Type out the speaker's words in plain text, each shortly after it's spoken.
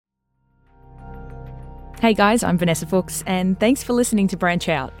Hey guys, I'm Vanessa Fuchs, and thanks for listening to Branch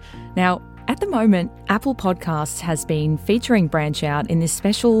Out. Now, at the moment, Apple Podcasts has been featuring Branch Out in this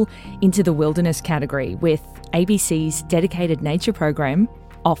special Into the Wilderness category with ABC's dedicated nature program,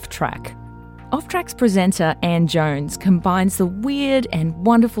 Off Track. Off Track's presenter, Anne Jones, combines the weird and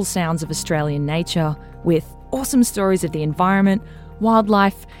wonderful sounds of Australian nature with awesome stories of the environment,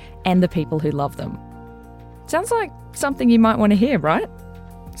 wildlife, and the people who love them. Sounds like something you might want to hear, right?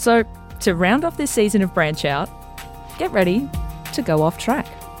 So, to round off this season of Branch Out, get ready to go off track.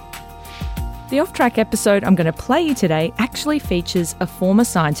 The Off Track episode I'm going to play you today actually features a former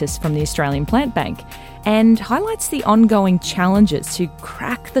scientist from the Australian Plant Bank and highlights the ongoing challenges to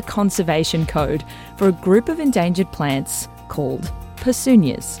crack the conservation code for a group of endangered plants called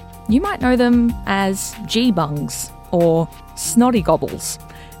Persunias. You might know them as geebungs or snotty gobbles,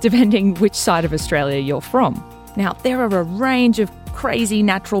 depending which side of Australia you're from. Now, there are a range of crazy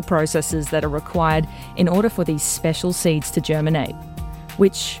natural processes that are required in order for these special seeds to germinate,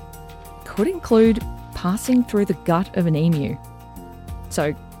 which could include passing through the gut of an emu.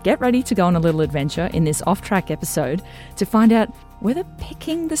 So get ready to go on a little adventure in this off-track episode to find out whether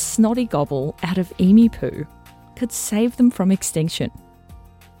picking the snotty gobble out of emu poo could save them from extinction.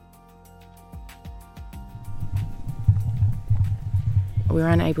 We were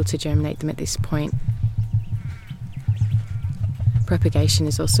unable to germinate them at this point. Propagation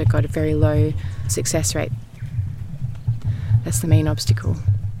has also got a very low success rate. That's the main obstacle.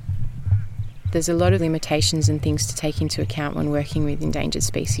 There's a lot of limitations and things to take into account when working with endangered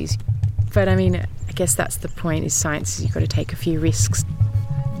species. But I guess that's the point, is science, is you've got to take a few risks.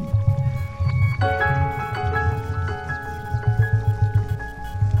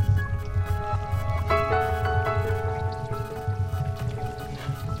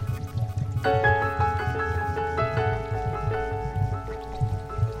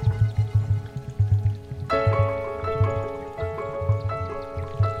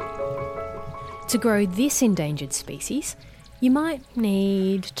 To grow this endangered species, you might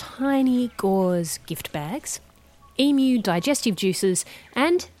need tiny gauze gift bags, emu digestive juices,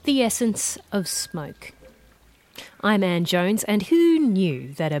 and the essence of smoke. I'm Anne Jones, and who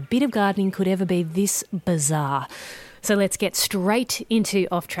knew that a bit of gardening could ever be this bizarre? So let's get straight into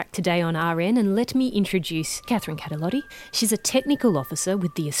Off Track today on RN, and let me introduce Catherine Catalotti. She's a technical officer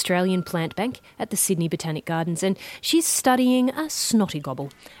with the Australian Plant Bank at the Sydney Botanic Gardens, and she's studying a snotty gobble,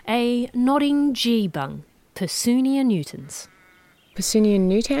 a nodding geebung, Persunia nutans. Persunia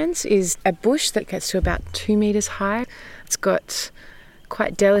nutans is a bush that gets to about 2 metres high. It's got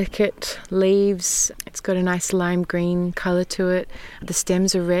quite delicate leaves. It's got a nice lime green colour to it. The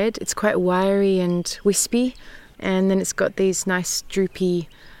stems are red. It's quite wiry and wispy. And then it's got these nice droopy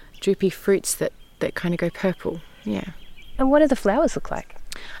fruits that kind of go purple. Yeah. And what do the flowers look like?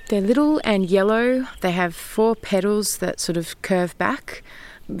 They're little and yellow. They have 4 petals that sort of curve back.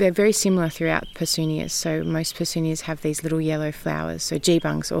 They're very similar throughout Persunias. So most Persunias have these little yellow flowers. So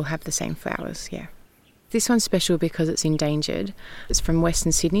geebungs all have the same flowers, yeah. This one's special because it's endangered. It's from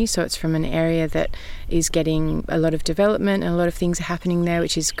Western Sydney, so it's from an area that is getting a lot of development and a lot of things are happening there,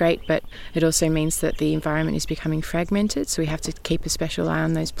 which is great, but it also means that the environment is becoming fragmented, so we have to keep a special eye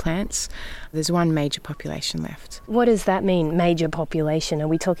on those plants. There's one major population left. What does that mean, major population? Are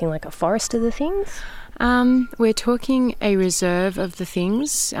we talking like a forest of the things? We're talking a reserve of the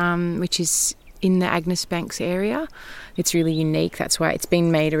things, which is in the Agnes Banks area. It's really unique. That's why it's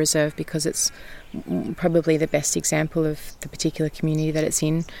been made a reserve, because it's probably the best example of the particular community that it's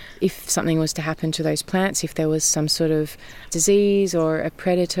in. If something was to happen to those plants, if there was some sort of disease or a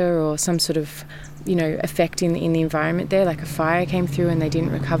predator or some sort of effect in the environment there, like a fire came through and they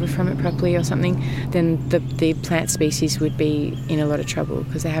didn't recover from it properly or something, then the plant species would be in a lot of trouble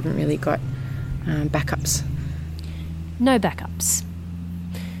because they haven't really got backups. No backups.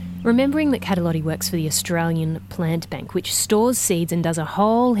 Remembering that Catalotti works for the Australian Plant Bank, which stores seeds and does a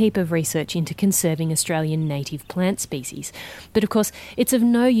whole heap of research into conserving Australian native plant species. But of course, it's of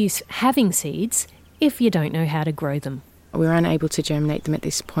no use having seeds if you don't know how to grow them. We were unable to germinate them at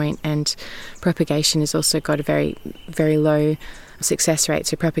this point, and propagation has also got a very, very low success rate.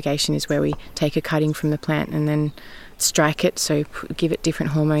 So propagation is where we take a cutting from the plant and then strike it, so give it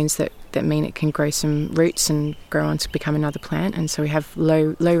different hormones that mean it can grow some roots and grow on to become another plant. And so we have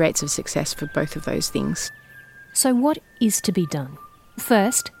low rates of success for both of those things. So what is to be done?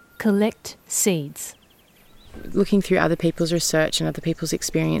 First, collect seeds. Looking through other people's research and other people's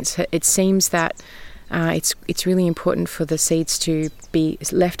experience, it seems that it's really important for the seeds to be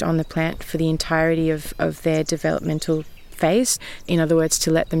left on the plant for the entirety of their developmental phase. In other words,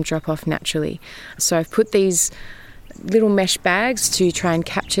 to let them drop off naturally. So I've put these little mesh bags to try and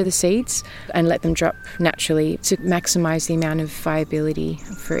capture the seeds and let them drop naturally to maximise the amount of viability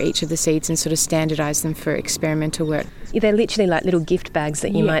for each of the seeds and sort of standardise them for experimental work. They're literally like little gift bags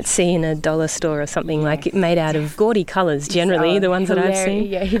that you might see in a dollar store or something, like made out of gaudy colours generally, the ones that I've seen.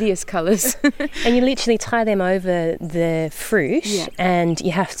 Yeah, hideous colours. And you literally tie them over the fruit and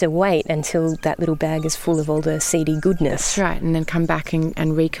you have to wait until that little bag is full of all the seedy goodness. That's right, and then come back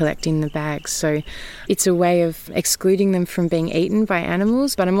and recollect in the bags. So it's a way of excluding them from being eaten by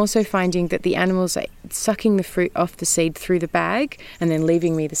animals, but I'm also finding that the animals are sucking the fruit off the seed through the bag and then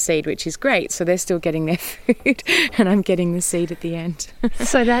leaving me the seed, which is great. So they're still getting their food and I'm getting the seed at the end.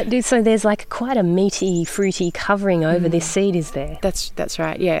 So there's like quite a meaty, fruity covering over this seed, is there? That's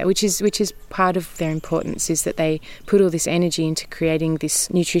right, yeah, which is part of their importance, is that they put all this energy into creating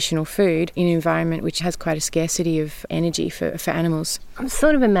this nutritional food in an environment which has quite a scarcity of energy for animals. I'm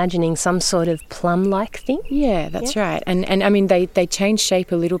sort of imagining some sort of plum-like thing. Yeah, that's right. And I mean, they change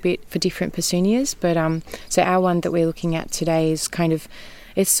shape a little bit for different petunias, but so our one that we're looking at today is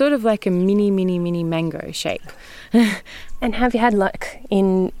it's sort of like a mini mango shape. And have you had luck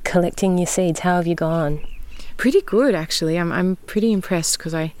in collecting your seeds? How have you gone? Pretty good, actually. I'm pretty impressed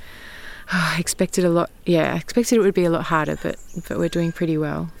because I expected a lot. Yeah, I expected it would be a lot harder, but we're doing pretty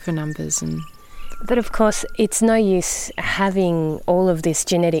well for numbers. But of course, it's no use having all of this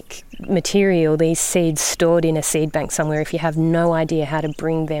genetic material, these seeds stored in a seed bank somewhere, if you have no idea how to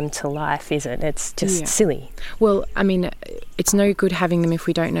bring them to life, is it? It's just silly. Well, I mean, it's no good having them if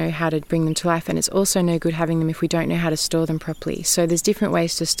we don't know how to bring them to life, and it's also no good having them if we don't know how to store them properly. So there's different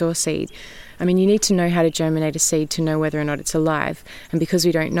ways to store seed. I mean, you need to know how to germinate a seed to know whether or not it's alive. And because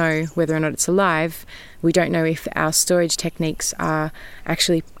we don't know whether or not it's alive, we don't know if our storage techniques are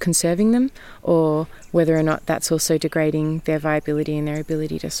actually conserving them or whether or not that's also degrading their viability and their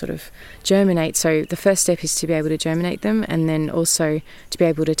ability to sort of germinate. So the first step is to be able to germinate them, and then also to be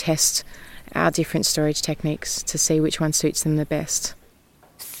able to test our different storage techniques to see which one suits them the best.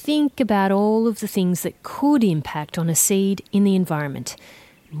 Think about all of the things that could impact on a seed in the environment.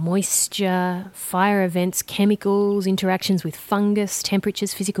 Moisture, fire events, chemicals, interactions with fungus,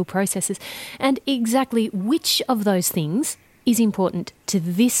 temperatures, physical processes, and exactly which of those things is important to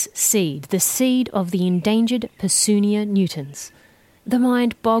this seed, the seed of the endangered Pesunia nutans. The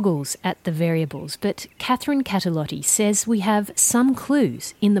mind boggles at the variables, but Catherine Catalotti says we have some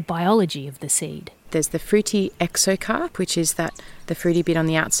clues in the biology of the seed. There's the fruity exocarp, which is the fruity bit on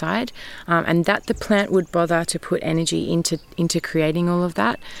the outside, and that the plant would bother to put energy into creating all of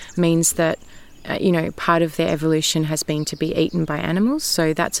that means that part of their evolution has been to be eaten by animals.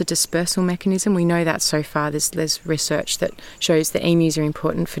 So that's a dispersal mechanism. We know that so far. There's research that shows that emus are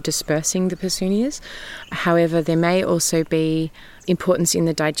important for dispersing the Pesunias. However, there may also be importance in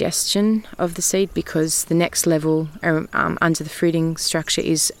the digestion of the seed, because the next level under the fruiting structure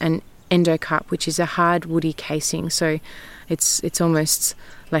is an endocarp, which is a hard woody casing. So it's almost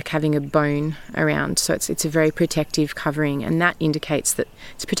like having a bone around. So it's a very protective covering, and that indicates that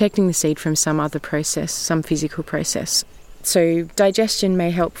it's protecting the seed from some other process, some physical process. So digestion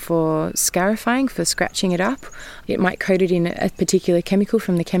may help for scarifying, for scratching it up. It might coat it in a particular chemical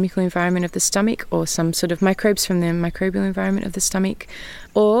from the chemical environment of the stomach, or some sort of microbes from the microbial environment of the stomach.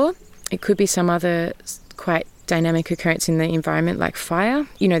 Or it could be some other quite dynamic occurrence in the environment, like fire.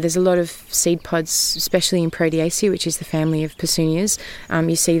 There's a lot of seed pods, especially in Proteaceae, which is the family of Pesunias.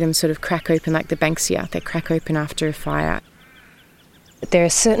 You see them sort of crack open, like the Banksia. They crack open after a fire. There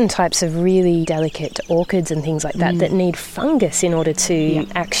are certain types of really delicate orchids and things like that that need fungus in order to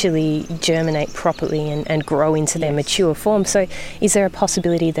actually germinate properly and grow into their mature form. So is there a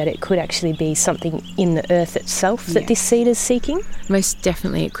possibility that it could actually be something in the earth itself that this seed is seeking? Most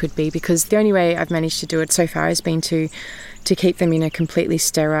definitely it could be, because the only way I've managed to do it so far has been to keep them in a completely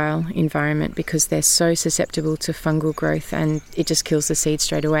sterile environment, because they're so susceptible to fungal growth and it just kills the seed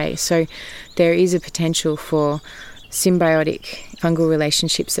straight away. So there is a potential for symbiotic fungal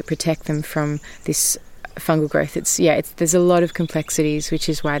relationships that protect them from this fungal growth. There's a lot of complexities, which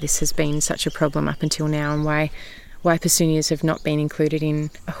is why this has been such a problem up until now, and why Pesunias have not been included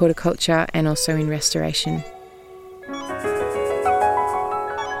in horticulture and also in restoration.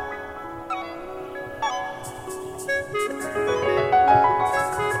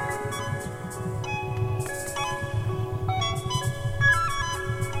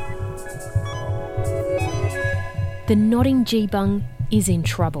 The nodding geebung is in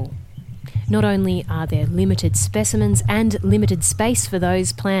trouble. Not only are there limited specimens and limited space for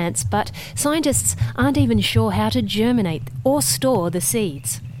those plants, but scientists aren't even sure how to germinate or store the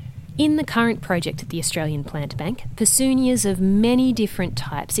seeds. In the current project at the Australian Plant Bank, Persunias of many different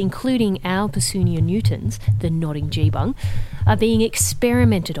types, including our Persunia nutans, the nodding geebung, are being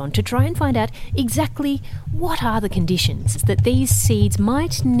experimented on to try and find out exactly what are the conditions that these seeds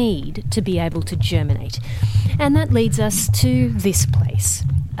might need to be able to germinate. And that leads us to this place,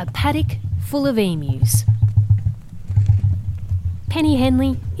 a paddock full of emus. Penny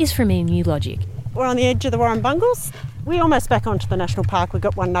Henley is from Emu Logic. We're on the edge of the Warrumbungles. We're almost back onto the national park. We've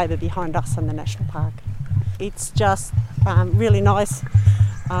got one neighbour behind us in the national park. It's just really nice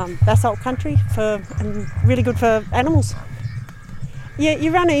basalt country and really good for animals. Yeah,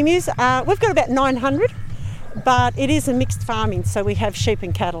 you run emus. We've got about 900, but it is a mixed farming, so we have sheep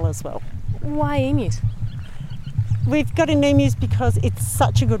and cattle as well. Why emus? We've got in emus because it's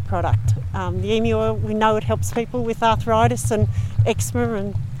such a good product. The emu oil, we know it helps people with arthritis and eczema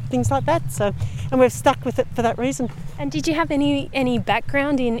and things like that. And we've stuck with it for that reason. And did you have any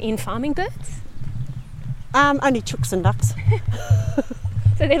background in farming birds? Only chooks and ducks.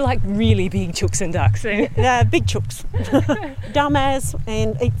 So they're like really big chooks and ducks. Yeah, big chooks. Dumb as,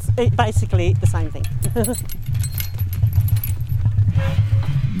 and it's basically the same thing.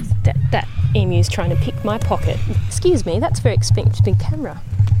 That emu's trying to pick my pocket. Excuse me, that's very expensive camera.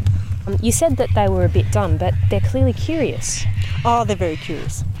 You said that they were a bit dumb, but they're clearly curious. Oh, they're very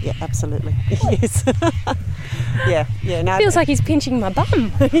curious. Yeah, absolutely. Yes. Yeah. No. Feels like he's pinching my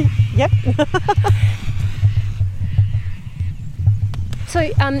bum. Yep. So,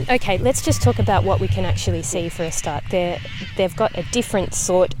 okay, let's just talk about what we can actually see for a start. They've got a different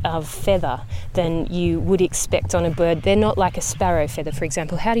sort of feather than you would expect on a bird. They're not like a sparrow feather, for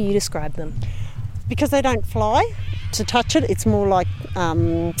example. How do you describe them? Because they don't fly to touch it, it's more like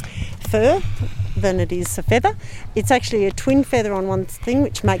fur than it is a feather. It's actually a twin feather on one thing,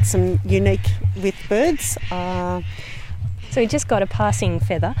 which makes them unique with birds. So we just got a passing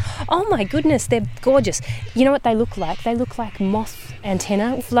feather. Oh my goodness, they're gorgeous. You know what they look like? They look like moth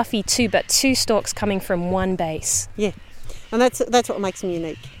antenna, fluffy too, but two stalks coming from one base. Yeah, and that's what makes them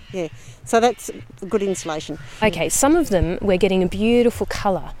unique. Yeah, so that's good insulation. Okay, some of them we're getting a beautiful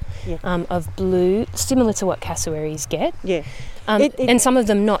colour Yeah. of blue, similar to what cassowaries get. Yeah. And some of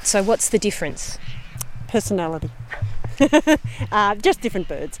them not. So what's the difference? Personality. Just different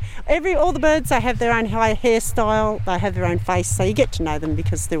birds. All the birds, they have their own hairstyle, they have their own face, so you get to know them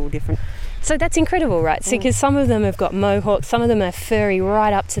because they're all different. So that's incredible, right? So because some of them have got mohawks, some of them are furry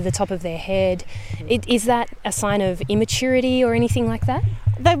right up to the top of their head. Is that a sign of immaturity or anything like that?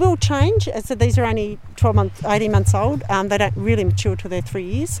 They will change. So these are only 18 months old. They don't really mature till they're 3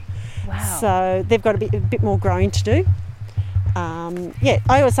 years. Wow. So they've got a bit more growing to do. I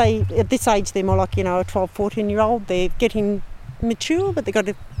always say at this age they're more like, a 12, 14-year-old. They're getting mature, but they've got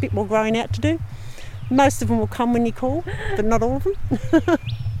a bit more growing out to do. Most of them will come when you call, but not all of them.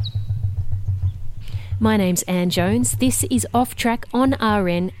 My name's Anne Jones. This is Off Track on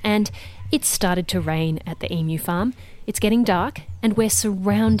RN, and it's started to rain at the emu farm. It's getting dark, and we're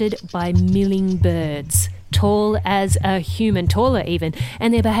surrounded by milling birds, tall as a human, taller even,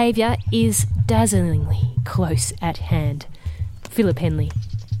 and their behaviour is dazzlingly close at hand. Philip Henley.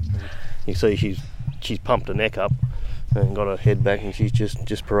 You see she's pumped her neck up and got her head back, and she's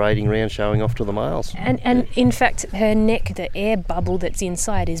just parading around showing off to the males. And in fact, her neck, the air bubble that's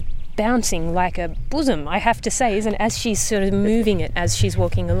inside is bouncing like a bosom, I have to say, isn't it? As she's sort of moving it as she's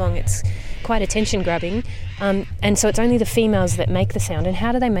walking along. It's quite attention grabbing. And so it's only the females that make the sound. And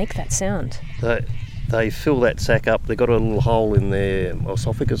how do they make that sound? They fill that sac up. They've got a little hole in their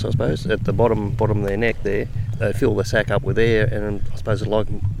esophagus, I suppose, at the bottom of their neck there. They fill the sac up with air, and I suppose it's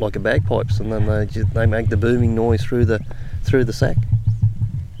like a bagpipes, and then they make the booming noise through the sac.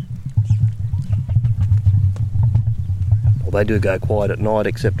 Well, they do go quiet at night,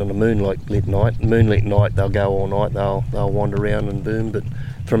 except on a moonlit night. Moonlit night, they'll go all night. They'll wander around and boom, but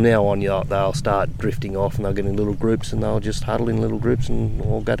from now on, they'll start drifting off, and they'll get in little groups, and they'll just huddle in little groups and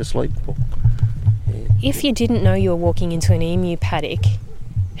all go to sleep. If you didn't know you were walking into an emu paddock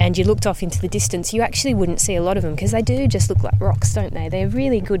and you looked off into the distance, you actually wouldn't see a lot of them, because they do just look like rocks, don't they? They're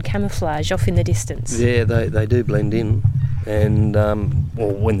really good camouflage off in the distance. Yeah, they do blend in. And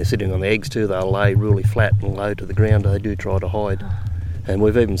when they're sitting on the eggs too, they'll lay really flat and low to the ground. They do try to hide. And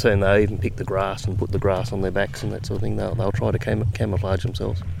we've even seen they even pick the grass and put the grass on their backs and that sort of thing. They'll try to camouflage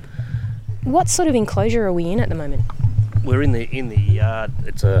themselves. What sort of enclosure are we in at the moment? We're in the yard.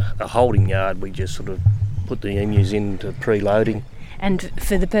 It's a holding yard. We just sort of put the emus into pre-loading. And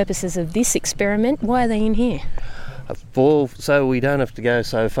for the purposes of this experiment, why are they in here? So we don't have to go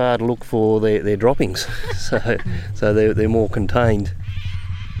so far to look for their droppings. so they're more contained.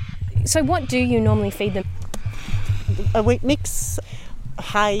 So what do you normally feed them? A wheat mix,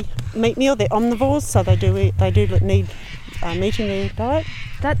 hay meat meal. They're omnivores, so they do need meat in their diet.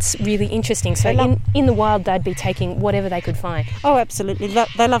 That's really interesting. So in the wild, they'd be taking whatever they could find. Oh, absolutely.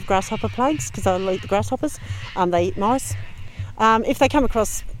 They love grasshopper plagues because they'll eat the grasshoppers. They eat mice. If they come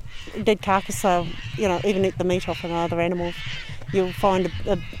across dead carcass, they'll even eat the meat off another animal. You'll find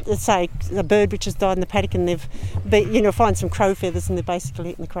a bird which has died in the paddock, and you'll find some crow feathers, and they're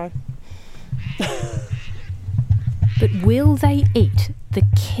basically eating the crow. But will they eat the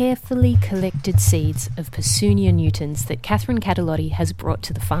carefully collected seeds of Petunia nutans that Catherine Catalotti has brought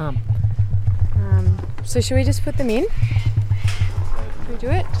to the farm? So should we just put them in? Should we do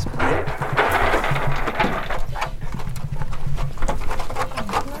it? Just put them in.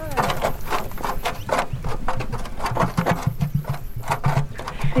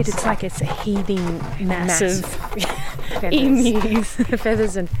 It's like it's a heaving mass of feathers. emus. The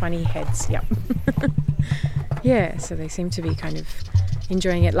feathers and funny heads, yep. Yeah, so they seem to be kind of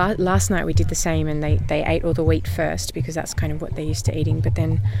enjoying it. Last night we did the same, and they ate all the wheat first because that's kind of what they're used to eating. But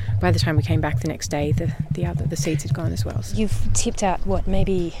then by the time we came back the next day, the seeds had gone as well. So. You've tipped out,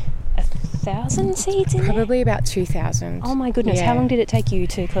 maybe 1,000 seeds in there? Probably about 2,000. Oh my goodness, yeah. How long did it take you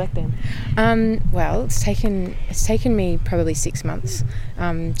to collect them? Well, it's taken me probably 6 months,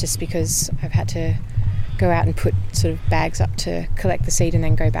 just because I've had to go out and put sort of bags up to collect the seed and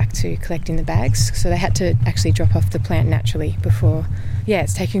then go back to collecting the bags. So they had to actually drop off the plant naturally before. Yeah,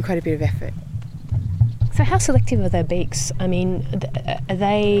 it's taken quite a bit of effort. So how selective are their beaks? I mean,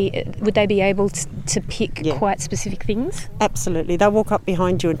 would they be able to pick quite specific things? Absolutely. They'll walk up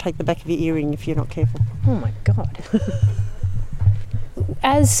behind you and take the back of your earring if you're not careful. Oh my God.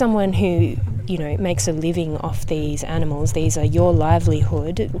 As someone who, makes a living off these animals, these are your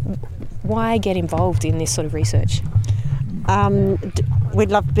livelihood, why get involved in this sort of research? We'd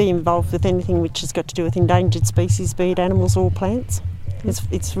love to be involved with anything which has got to do with endangered species, be it animals or plants.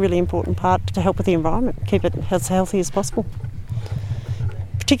 It's a really important part to help with the environment, keep it as healthy as possible.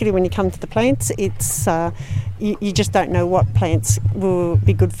 Particularly when you come to the plants, it's you just don't know what plants will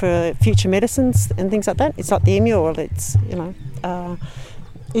be good for future medicines and things like that. It's like the emu oil.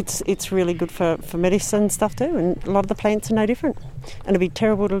 It's really good for medicine stuff too, and a lot of the plants are no different. And it'd be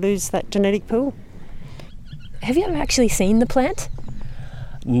terrible to lose that genetic pool. Have you ever actually seen the plant?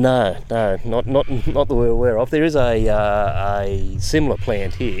 No, not that we're aware of. There is a similar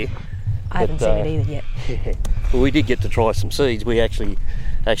plant here. I haven't seen it either yet. Yeah. Well, we did get to try some seeds. We actually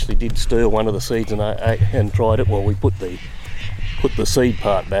did stir one of the seeds and tried it. Well, we put the seed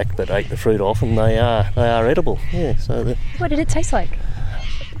part back, but ate the fruit off, and they are edible. Yeah. So what did it taste like?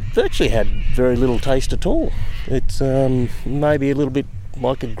 Virtually had very little taste at all. It's maybe a little bit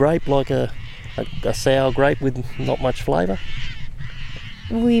like a grape, like a sour grape with not much flavour.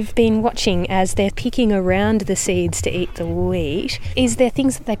 We've been watching as they're picking around the seeds to eat the wheat. Is there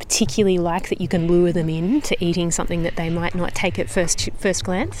things that they particularly like that you can lure them in to eating something that they might not take at first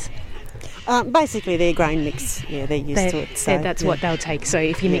glance? Basically, their grain mix. Yeah, they're used to it. So that's what they'll take. So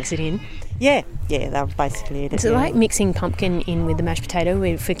if you mix it in. Yeah, they'll basically eat it. Is it like mixing pumpkin in with the mashed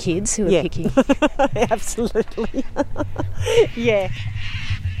potato for kids who are picky? Absolutely. Yeah.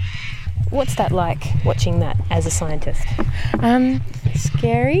 What's that like, watching that as a scientist?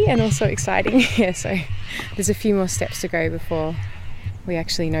 Scary and also exciting. Yeah, so there's a few more steps to go before we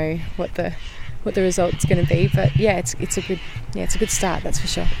actually know what the result's going to be. But yeah, it's a good start, that's for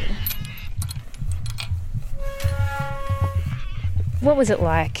sure. What was it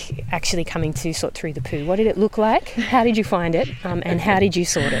like actually coming to sort through the poo? What did it look like? How did you find it? And how did you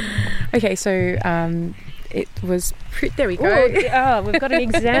sort it? Okay, so it was... There we go. Oh, we've got an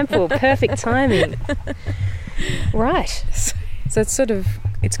example. Perfect timing. Right. So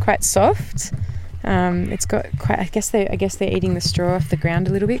it's quite soft. It's got quite... I guess they're eating the straw off the ground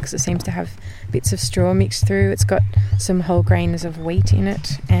a little bit because it seems to have bits of straw mixed through. It's got some whole grains of wheat in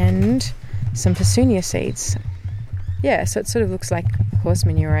it and some Petunia seeds. Yeah, so it sort of looks like horse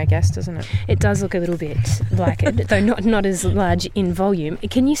manure, I guess, doesn't it? It does look a little bit like it, though not as large in volume.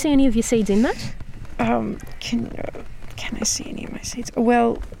 Can you see any of your seeds in that? Can I see any of my seeds?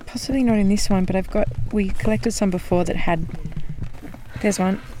 Well, possibly not in this one, but we collected some before that had... There's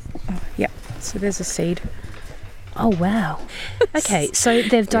one. Oh, yeah, so there's a seed. Oh, wow. Okay, so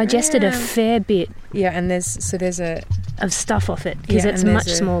they've digested a fair bit. Yeah, and there's of stuff off it because it's much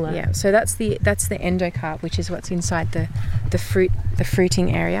smaller. Yeah, so that's the endocarp, which is what's inside the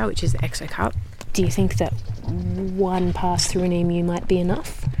fruiting area, which is the exocarp. Do you think that one pass through an emu might be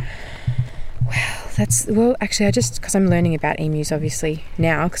enough? Actually, because I'm learning about emus obviously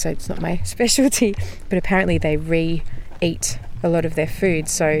now, because it's not my specialty, but apparently they re-eat a lot of their food,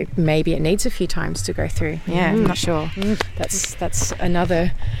 so maybe it needs a few times to go through. Yeah, I'm not sure. That's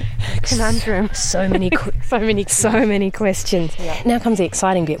another conundrum. So many questions. Yeah. Now comes the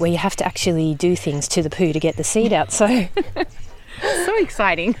exciting bit where you have to actually do things to the poo to get the seed out. So So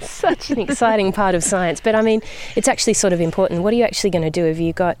exciting. such an exciting part of science. But I mean, it's actually sort of important. What are you actually going to do? Have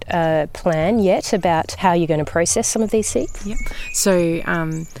you got a plan yet about how you're going to process some of these seeds? Yep.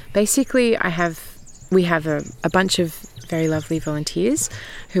 So basically we have a bunch of very lovely volunteers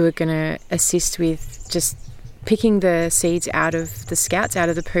who are going to assist with just picking the seeds out of the scouts, out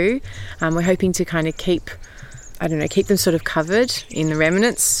of the poo. We're hoping to kind of keep them sort of covered in the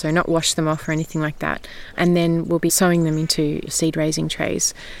remnants, so not wash them off or anything like that. And then we'll be sowing them into seed raising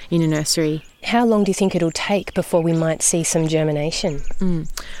trays in a nursery. How long do you think it'll take before we might see some germination?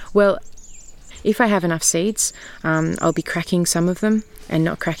 Well, if I have enough seeds, I'll be cracking some of them and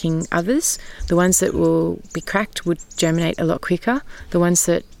not cracking others. The ones that will be cracked would germinate a lot quicker. The ones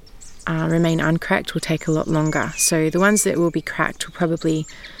that remain uncracked will take a lot longer. So the ones that will be cracked will probably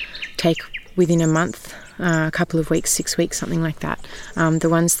take within a month, a couple of weeks, 6 weeks, something like that. The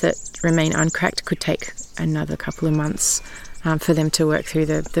ones that remain uncracked could take another couple of months for them to work through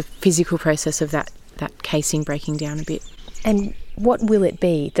the physical process of that casing breaking down a bit. And what will it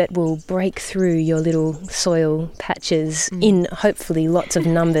be that will break through your little soil patches in hopefully lots of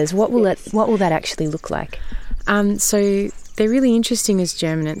numbers? What will that actually look like? So they're really interesting as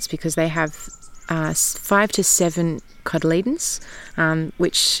germinants because they have 5 to 7 cotyledons,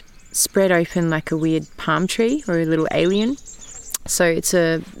 which spread open like a weird palm tree or a little alien. So it's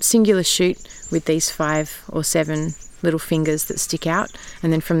a singular shoot with these 5 or 7 little fingers that stick out,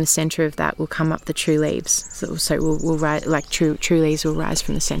 and then from the centre of that will come up the true leaves. So we'll rise, like true leaves will rise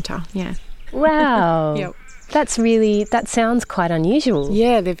from the centre. Yeah. Wow. Yep. That sounds quite unusual.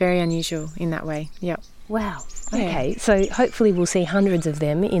 Yeah, they're very unusual in that way. Yep. Wow. Yeah. Okay, so hopefully we'll see hundreds of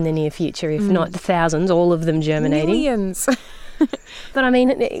them in the near future, if not thousands, all of them germinating. Millions. But I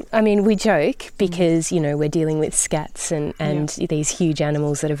mean, we joke because, we're dealing with scats and these huge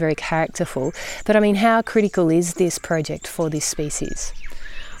animals that are very characterful. But I mean, how critical is this project for this species?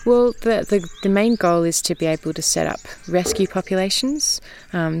 Well, the main goal is to be able to set up rescue populations,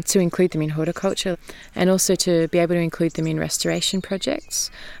 to include them in horticulture, and also to be able to include them in restoration projects,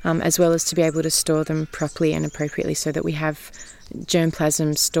 as well as to be able to store them properly and appropriately so that we have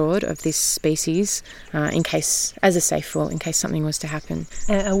germplasm stored of this species in case, as a safe fall, in case something was to happen.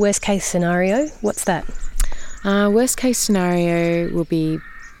 A worst case scenario, what's that? Worst case scenario will be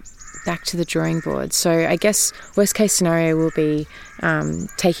back to the drawing board. So I guess worst case scenario will be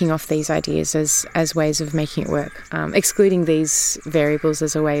taking off these ideas as ways of making it work, excluding these variables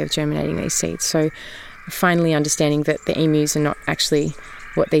as a way of germinating these seeds. So finally understanding that the emus are not actually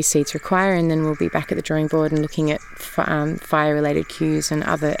what these seeds require, and then we'll be back at the drawing board and looking at fire-related cues and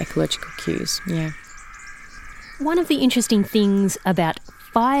other ecological cues. Yeah. One of the interesting things about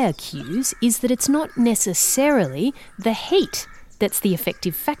fire cues is that it's not necessarily the heat that's the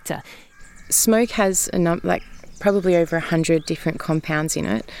effective factor. Smoke has probably over 100 different compounds in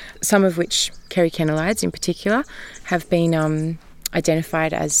it, some of which, kerichenolides in particular, have been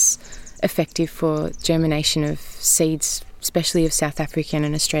identified as effective for germination of seeds, especially of South African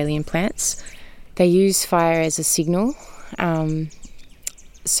and Australian plants. They use fire as a signal.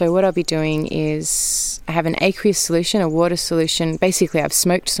 So what I'll be doing is I have an aqueous solution, a water solution. Basically, I've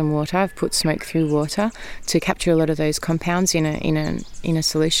smoked some water. I've put smoke through water to capture a lot of those compounds in a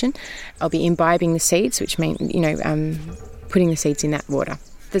solution. I'll be imbibing the seeds, which means putting the seeds in that water.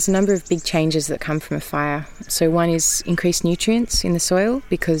 There's a number of big changes that come from a fire. So one is increased nutrients in the soil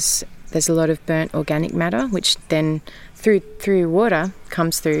because there's a lot of burnt organic matter, which then through water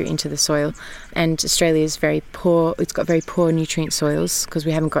comes through into the soil. And Australia is very poor. It's got very poor nutrient soils because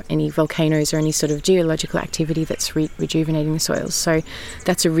we haven't got any volcanoes or any sort of geological activity that's rejuvenating the soils. So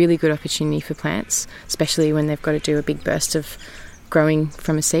that's a really good opportunity for plants, especially when they've got to do a big burst of growing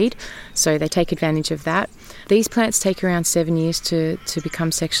from a seed. So they take advantage of that. These plants take around 7 years to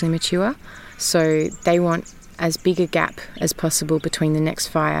become sexually mature. So they want as big a gap as possible between the next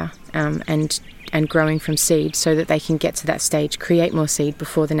fire and growing from seed so that they can get to that stage, create more seed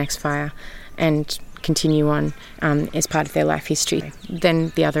before the next fire and continue on as part of their life history.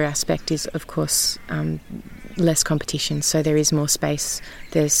 Then the other aspect is, of course, less competition. So there is more space,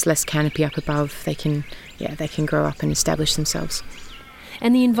 there's less canopy up above, they can grow up and establish themselves.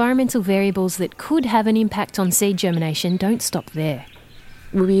 And the environmental variables that could have an impact on seed germination don't stop there.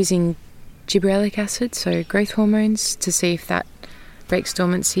 We'll be using gibberellic acid, so growth hormones, to see if that breaks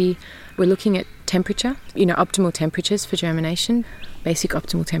dormancy. We're looking at temperature, optimal temperatures for germination. basic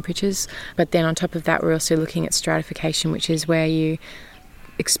optimal temperatures. But then on top of that, we're also looking at stratification, which is where you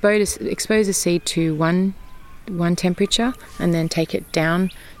expose a seed to one temperature and then take it down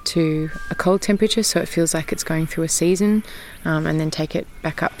to a cold temperature so it feels like it's going through a season, and then take it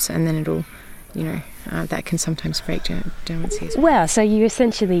back up, and then it'll, that can sometimes break dormancy as well. Wow, so you're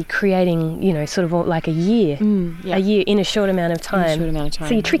essentially creating, sort of like a year, a year in a short amount of time. So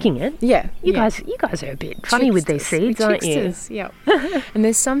you're tricking it. Yeah. You guys are a bit funny with these seeds, aren't you? Yeah. And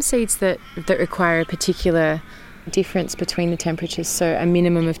there's some seeds that require a particular difference between the temperatures, so a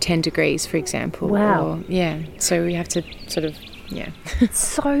minimum of 10 degrees, for example. Wow. So we have to sort of,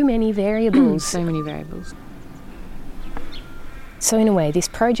 So many variables. So many variables. So in a way, this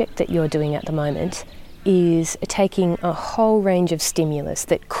project that you're doing at the moment is taking a whole range of stimulus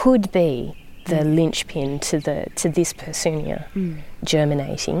that could be the linchpin to this Persoonia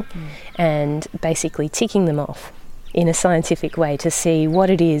germinating, and basically ticking them off in a scientific way to see what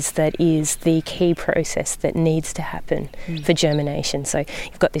it is that is the key process that needs to happen for germination. So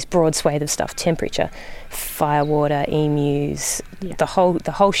you've got this broad swathe of stuff: temperature, firewater, emus, the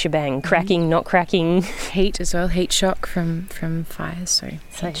whole shebang, cracking, not cracking. Heat as well, heat shock from fires, so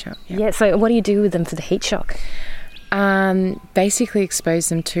heat shock. Yeah, so what do you do with them for the heat shock? Basically expose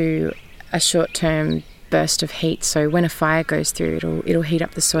them to a short-term burst of heat. So when a fire goes through, it'll heat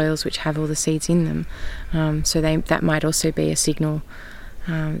up the soils which have all the seeds in them. So that might also be a signal.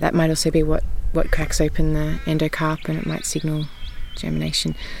 That might also be what cracks open the endocarp, and it might signal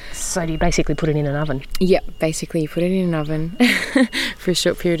germination. So do you basically put it in an oven? Yep, basically you put it in an oven for a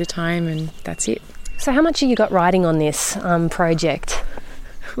short period of time, and that's it. So how much have you got riding on this project?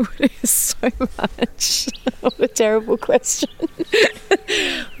 So much. What a terrible question.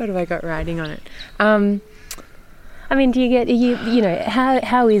 What have I got riding on it? I mean, do you get,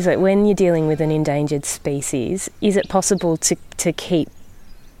 how is it when you're dealing with an endangered species? Is it possible to keep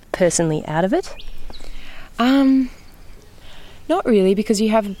personally out of it? Not really, because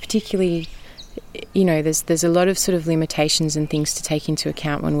you have a particularly, there's a lot of sort of limitations and things to take into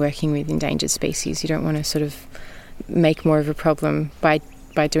account when working with endangered species. You don't want to sort of make more of a problem by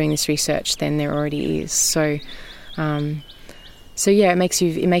doing this research than there already is. So it makes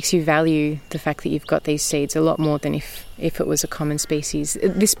you value the fact that you've got these seeds a lot more than if it was a common species.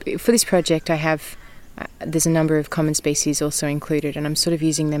 For this project, there's a number of common species also included, and I'm sort of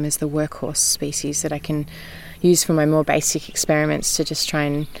using them as the workhorse species that I can use for my more basic experiments to just try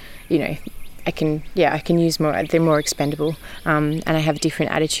and, I can use more. They're more expendable, and I have a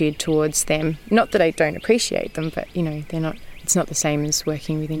different attitude towards them. Not that I don't appreciate them, but they're not. It's not the same as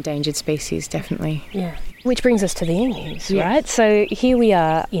working with endangered species, definitely. Yeah. Which brings us to the emus, right? So here we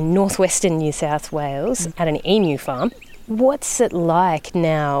are in northwestern New South Wales at an emu farm. What's it like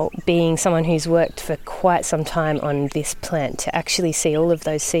now, being someone who's worked for quite some time on this plant, to actually see all of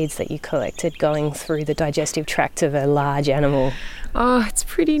those seeds that you collected going through the digestive tract of a large animal? Oh, it's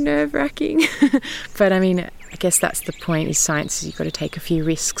pretty nerve-wracking. But I mean, I guess that's the point, is science. You've got to take a few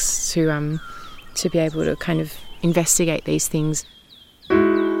risks to be able to kind of investigate these things.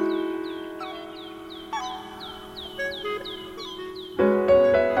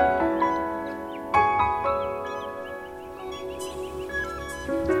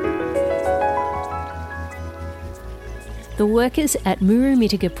 The workers at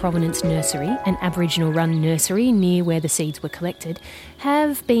Murrumittiga Provenance Nursery, an Aboriginal-run nursery near where the seeds were collected,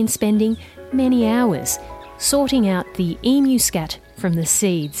 have been spending many hours sorting out the emu scat from the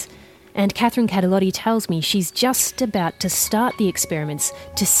seeds. And Catherine Catalotti tells me she's just about to start the experiments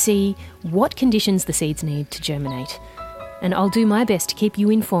to see what conditions the seeds need to germinate. And I'll do my best to keep you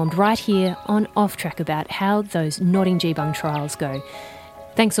informed right here on Off Track about how those Nodding Geebung trials go.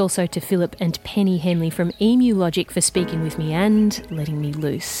 Thanks also to Philip and Penny Henley from Emu Logic for speaking with me and letting me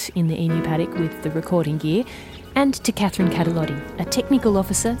loose in the emu paddock with the recording gear, and to Catherine Catalotti, a technical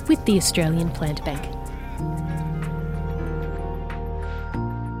officer with the Australian Plant Bank.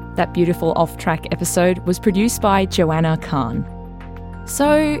 That beautiful off-track episode was produced by Joanna Khan.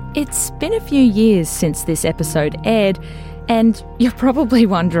 So it's been a few years since this episode aired, and you're probably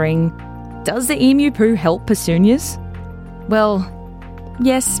wondering, does the emu poo help Persoonias? Well,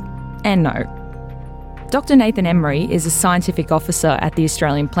 yes and no. Dr. Nathan Emery is a scientific officer at the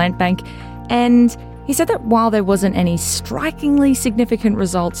Australian Plant Bank, and he said that while there wasn't any strikingly significant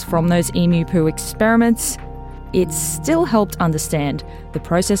results from those emu poo experiments, it still helped understand the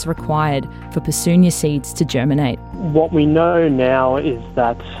process required for Persoonia seeds to germinate. What we know now is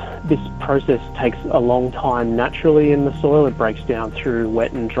that this process takes a long time naturally in the soil. It breaks down through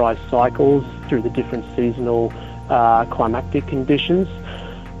wet and dry cycles, through the different seasonal climactic conditions.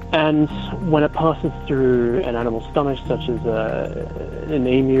 And when it passes through an animal's stomach, such as an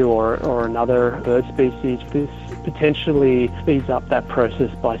emu or another bird species, this potentially speeds up that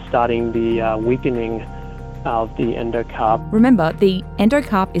process by starting the weakening of the endocarp. Remember, the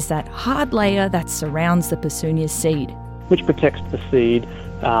endocarp is that hard layer that surrounds the Petunia seed, which protects the seed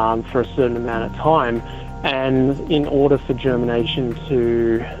for a certain amount of time. And in order for germination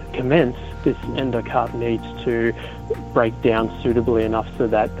to commence, this endocarp needs to break down suitably enough so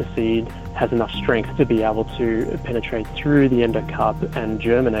that the seed has enough strength to be able to penetrate through the endocarp and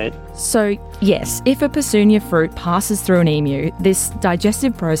germinate. So yes, if a Petunia fruit passes through an emu, this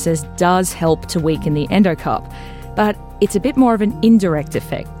digestive process does help to weaken the endocarp, but it's a bit more of an indirect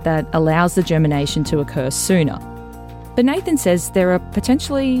effect that allows the germination to occur sooner. But Nathan says there are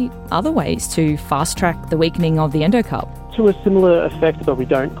potentially other ways to fast-track the weakening of the endocarp. To a similar effect, but we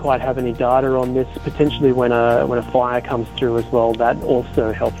don't quite have any data on this. Potentially when a fire comes through as well, that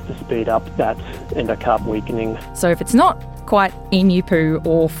also helps to speed up that endocarp weakening. So if it's not quite emu poo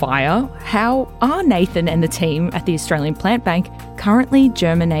or fire, how are Nathan and the team at the Australian Plant Bank currently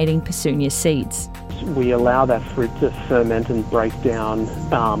germinating Petunia seeds? We allow that fruit to ferment and break down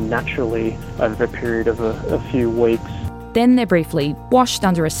naturally over a period of a few weeks. Then they're briefly washed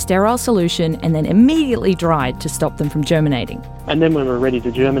under a sterile solution and then immediately dried to stop them from germinating. And then when we're ready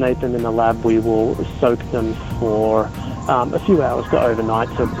to germinate them in the lab, we will soak them for a few hours to overnight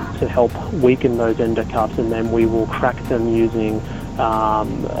to help weaken those endocarps, and then we will crack them using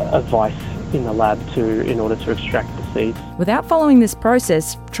a vice in the lab in order to extract the seeds. Without following this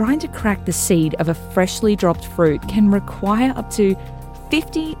process, trying to crack the seed of a freshly dropped fruit can require up to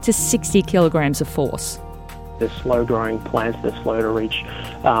 50 to 60 kilograms of force. They're slow-growing plants. They're slow to reach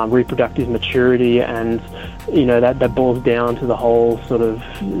reproductive maturity, and that boils down to the whole sort of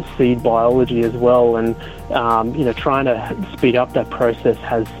seed biology as well. And trying to speed up that process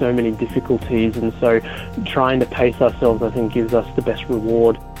has so many difficulties, and so trying to pace ourselves, I think, gives us the best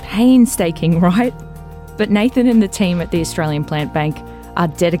reward. Painstaking, right? But Nathan and the team at the Australian Plant Bank are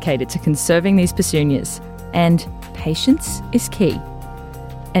dedicated to conserving these petunias, and patience is key.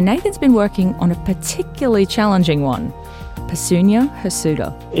 And Nathan's been working on a particularly challenging one, Petunia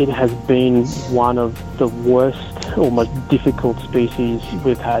hirsuta. It has been one of the worst or most difficult species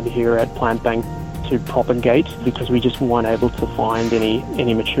we've had here at Plant Bank to propagate, because we just weren't able to find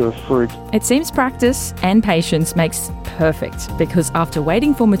any mature fruit. It seems practice and patience makes perfect, because after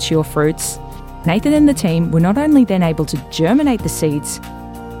waiting for mature fruits, Nathan and the team were not only then able to germinate the seeds,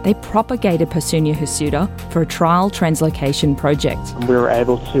 they propagated Petunia hirsuta for a trial translocation project. We were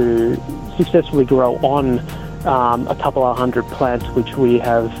able to successfully grow on a couple of hundred plants, which we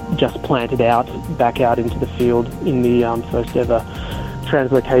have just planted back out into the field in the first ever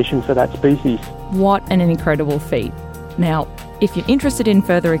translocation for that species. What an incredible feat. Now, if you're interested in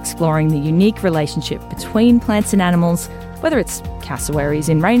further exploring the unique relationship between plants and animals, whether it's cassowaries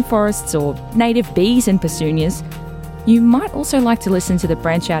in rainforests or native bees and petunias, you might also like to listen to the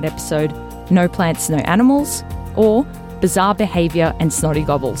Branch Out episode, No Plants, No Animals, or Bizarre Behaviour and Snotty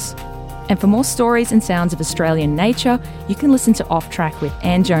Gobbles. And for more stories and sounds of Australian nature, you can listen to Off Track with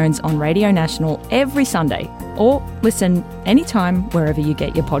Anne Jones on Radio National every Sunday, or listen anytime wherever you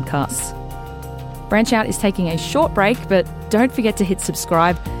get your podcasts. Branch Out is taking a short break, but don't forget to hit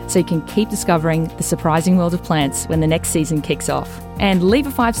subscribe so you can keep discovering the surprising world of plants when the next season kicks off. And leave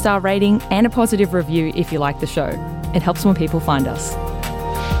a 5-star rating and a positive review if you like the show. It helps more people find us.